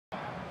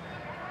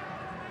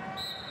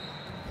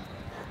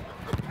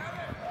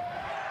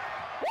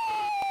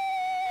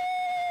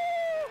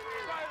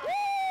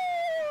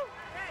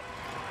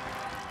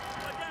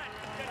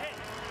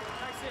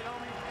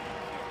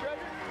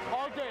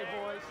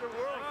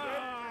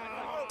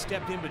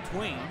stepped in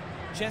between,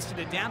 chested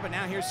it down, but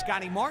now here's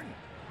Scotty Martin.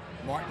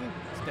 Martin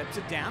steps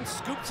it down,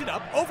 scoops it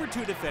up, over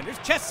two defenders,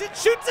 chests it,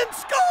 shoots and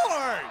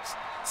scores!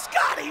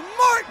 Scotty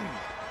Martin!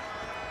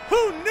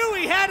 Who knew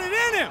he had it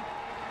in him?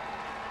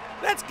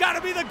 That's got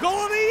to be the goal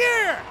of the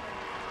year!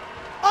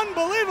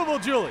 Unbelievable,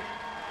 Julie.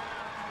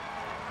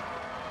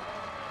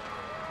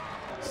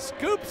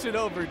 Scoops it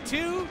over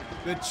two,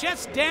 the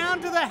chest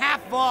down to the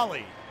half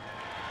volley.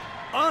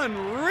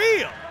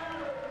 Unreal!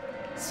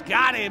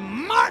 Scotty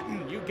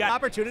Martin, you got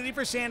opportunity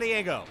for San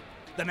Diego.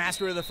 The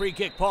master of the free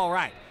kick, Paul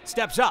Wright,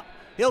 steps up.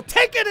 He'll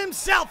take it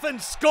himself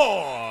and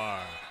score.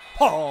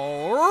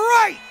 Paul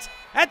Wright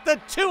at the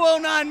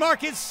 2:09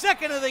 mark, his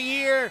second of the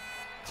year.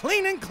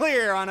 Clean and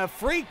clear on a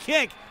free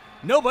kick.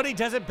 Nobody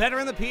does it better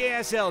in the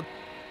PASL.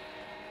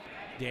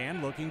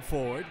 Dan looking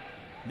forward.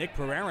 Nick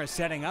Pereira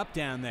setting up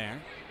down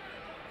there.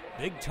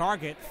 Big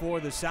target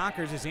for the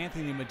Sockers as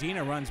Anthony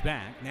Medina runs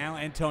back. Now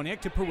Antoniuk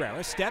to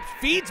Pereira, steps,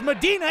 feeds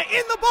Medina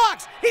in the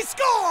box. He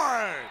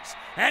scores!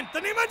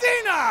 Anthony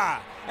Medina!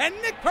 And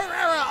Nick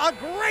Pereira, a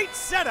great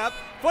setup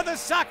for the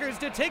Sockers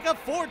to take a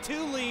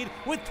 4-2 lead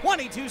with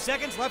 22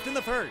 seconds left in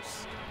the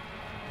first.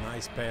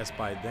 Nice pass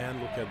by Dan.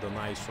 Look at the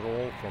nice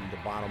roll from the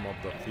bottom of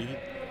the feet.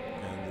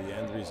 And the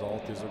end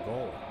result is a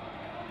goal.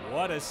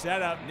 What a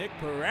setup, Nick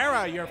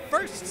Pereira, your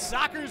first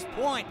Sockers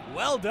point.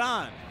 Well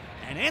done.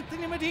 And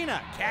Anthony Medina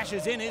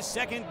cashes in his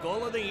second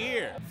goal of the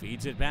year.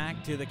 Feeds it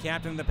back to the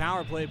captain of the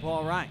power play,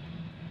 Paul Wright.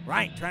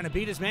 Wright trying to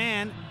beat his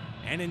man.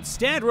 And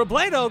instead,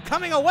 Robledo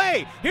coming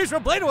away. Here's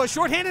Robledo, a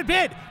shorthanded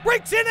bid.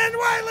 Breaks in and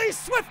Riley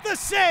Swift the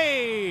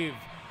save.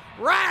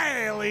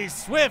 Riley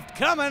Swift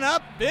coming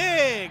up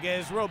big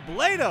as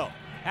Robledo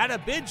had a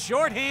bid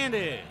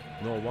shorthanded.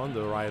 No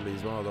wonder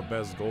Riley's one of the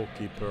best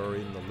goalkeeper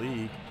in the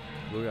league.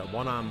 Look at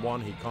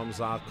one-on-one, he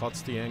comes out,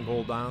 cuts the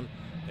angle down,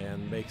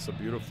 and makes a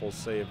beautiful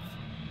save.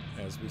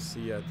 As we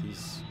see it, he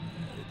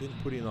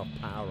didn't put enough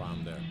power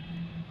on there.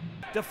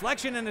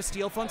 Deflection and a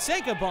steal.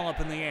 Fonseca ball up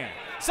in the air.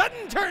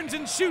 Sutton turns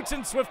and shoots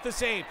and Swift the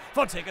save.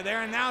 Fonseca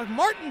there, and now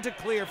Martin to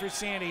clear for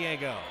San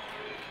Diego.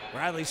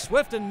 Riley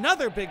Swift,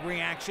 another big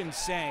reaction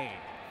save.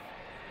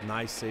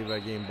 Nice save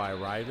again by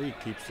Riley.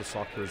 Keeps the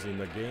Sockers in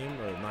the game.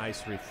 A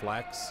nice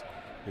reflex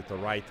with the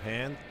right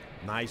hand.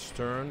 Nice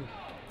turn.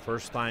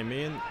 First time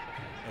in,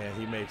 and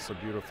he makes a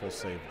beautiful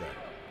save there.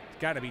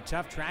 Got to be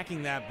tough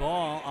tracking that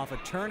ball off a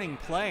turning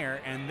player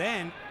and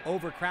then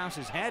over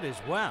Krause's head as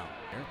well.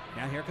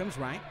 Now here comes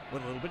Wright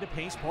with a little bit of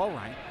pace. Paul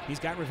Wright. He's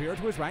got Rivera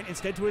to his right,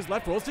 instead to his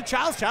left, rolls to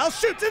Childs. Childs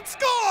shoots and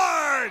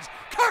scores!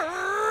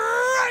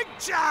 Craig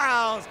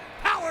Childs!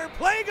 Power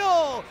play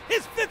goal!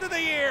 His fifth of the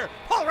year.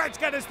 Paul Wright's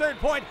got his third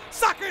point.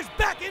 Sockers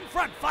back in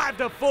front,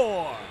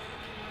 5-4.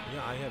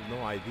 Yeah, I have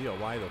no idea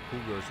why the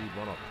Cougars would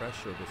want to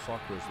pressure the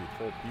Sockers with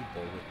 4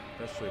 people.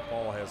 Especially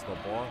Paul has the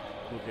ball.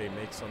 Cougar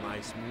makes a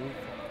nice move.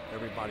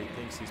 Everybody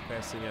thinks he's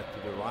passing it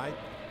to the right.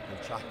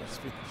 And Childs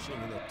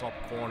finishing in the top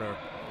corner.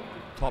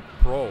 Top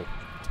pro.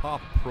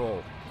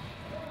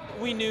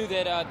 We knew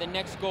that the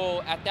next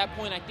goal, at that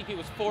point, I think it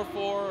was 4-4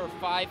 or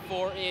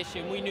 5-4-ish.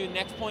 And we knew the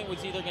next point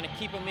was either going to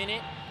keep them in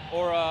it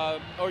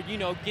or you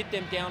know, get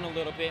them down a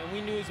little bit. And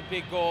we knew it was a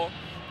big goal.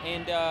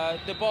 And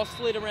the ball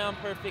slid around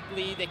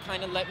perfectly. They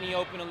kind of let me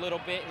open a little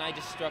bit, and I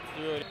just struck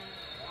through it.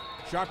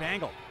 Sharp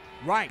angle.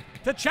 Right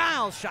to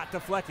Childs. Shot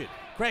deflected.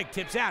 Craig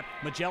tips out.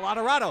 Miguel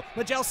Atorado.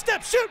 Miguel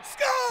steps, shoots,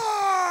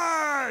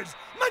 scores!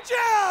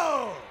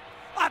 Miguel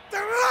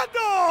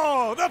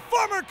Atorado, the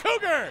former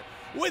Cougar,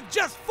 with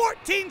just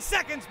 14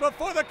 seconds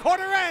before the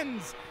quarter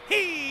ends.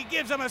 He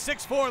gives them a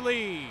 6-4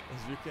 lead.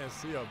 As you can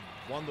see, a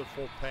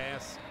wonderful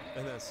pass,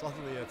 and then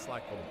suddenly it's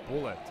like a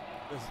bullet.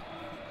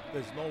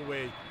 There's no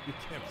way you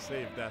can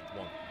save that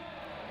one.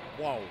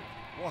 Wow,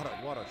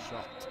 what a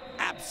shot.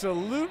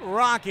 Absolute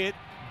rocket.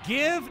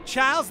 Give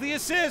Childs the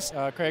assist.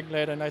 Craig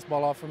laid a nice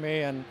ball off for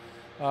me, and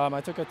I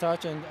took a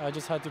touch, and I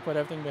just had to put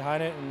everything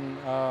behind it, and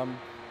I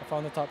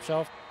found the top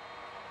shelf.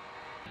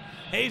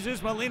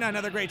 Jesus Molina,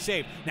 another great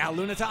save. Now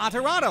Luna to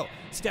Atorado.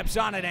 Steps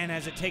on it and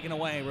has it taken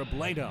away.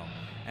 Robledo,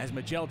 as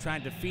Miguel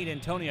tried to feed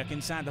Antoniuk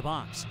inside the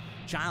box.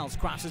 Childs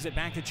crosses it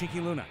back to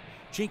Chinky Luna.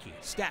 Chinky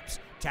steps,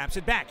 taps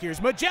it back. Here's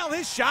Miguel.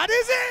 His shot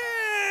is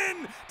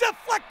in!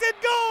 Deflected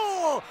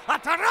goal!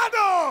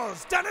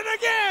 Atorado's done it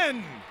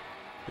again!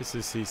 This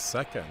is his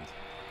second.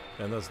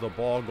 And as the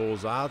ball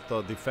goes out,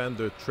 the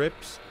defender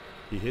trips.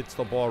 He hits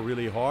the ball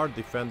really hard.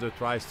 Defender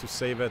tries to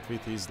save it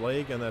with his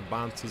leg, and it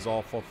bounces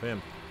off of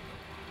him.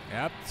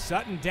 Yep,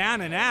 Sutton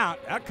down and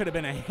out. That could have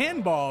been a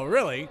handball,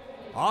 really,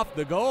 off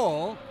the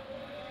goal.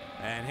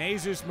 And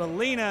Jesus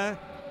Molina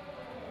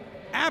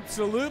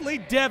absolutely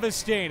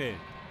devastated.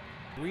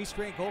 3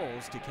 straight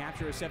goals to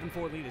capture a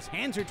 7-4 lead as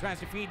Hanser tries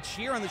to feed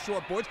Shear on the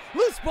short boards.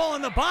 Loose ball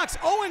in the box.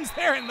 Owens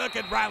there, and look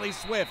at Riley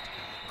Swift.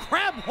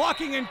 Crab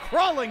walking and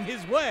crawling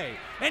his way.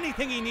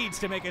 Anything he needs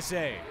to make a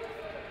save.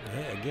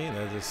 Yeah, again,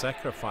 they're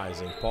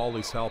sacrificing. Paul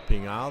is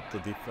helping out.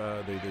 The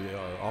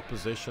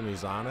opposition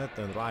is on it.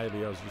 And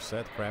Riley, as you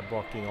said, crab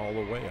walking all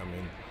the way. I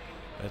mean,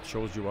 that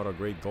shows you what a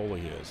great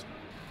goalie he is.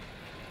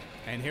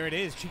 And here it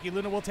is. Chinky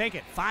Luna will take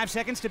it. 5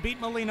 seconds to beat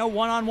Molina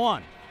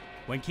 1-on-1.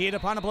 when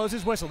Kiatapana blows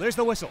his whistle. There's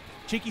the whistle.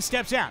 Cheeky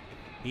steps out.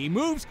 He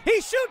moves,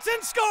 he shoots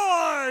and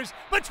scores!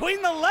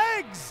 Between the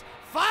legs!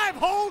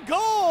 5-hole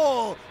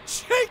goal!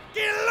 Cheeky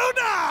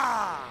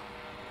Luna!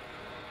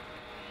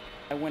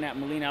 I went at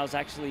Molina. I was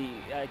actually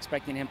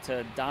expecting him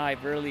to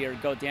dive early or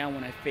go down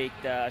when I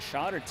faked a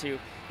shot or two,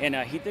 and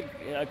he did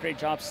a great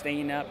job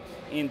staying up.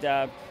 And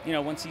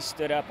once he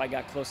stood up, I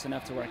got close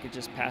enough to where I could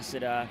just pass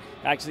it.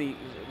 Actually,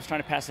 I was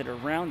trying to pass it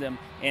around him,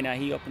 and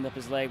he opened up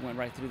his leg, went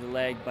right through the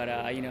leg. But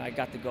I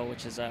got the goal,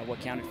 which is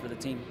what counted for the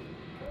team.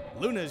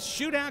 Luna's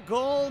shootout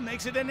goal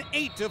makes it an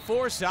 8-4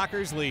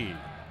 Sockers lead.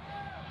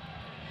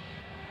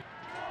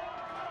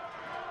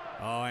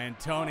 Oh,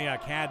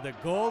 Antoniuk had the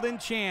golden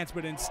chance,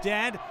 but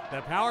instead,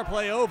 the power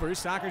play over.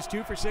 Sockers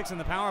 2 for 6 in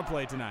the power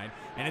play tonight,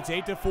 and it's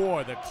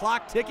 8-4. The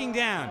clock ticking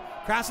down.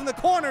 Crossing the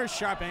corner,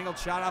 sharp angled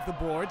shot off the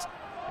boards.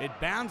 It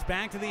bounds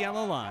back to the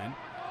yellow line.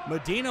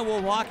 Medina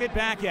will walk it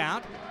back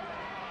out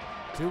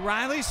to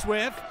Riley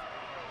Swift.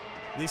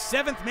 The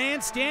 7th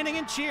man standing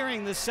and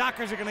cheering. The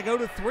Sockers are going to go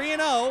to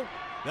 3-0.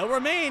 They'll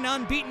remain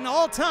unbeaten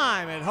all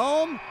time at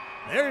home.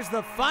 There's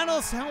the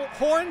final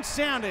horn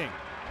sounding.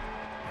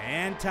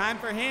 And time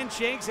for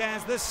handshakes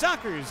as the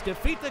Sockers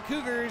defeat the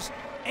Cougars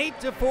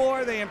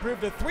 8-4. They improve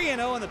to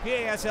 3-0 in the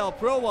PASL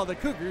Pro while the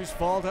Cougars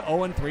fall to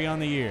 0-3 on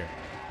the year.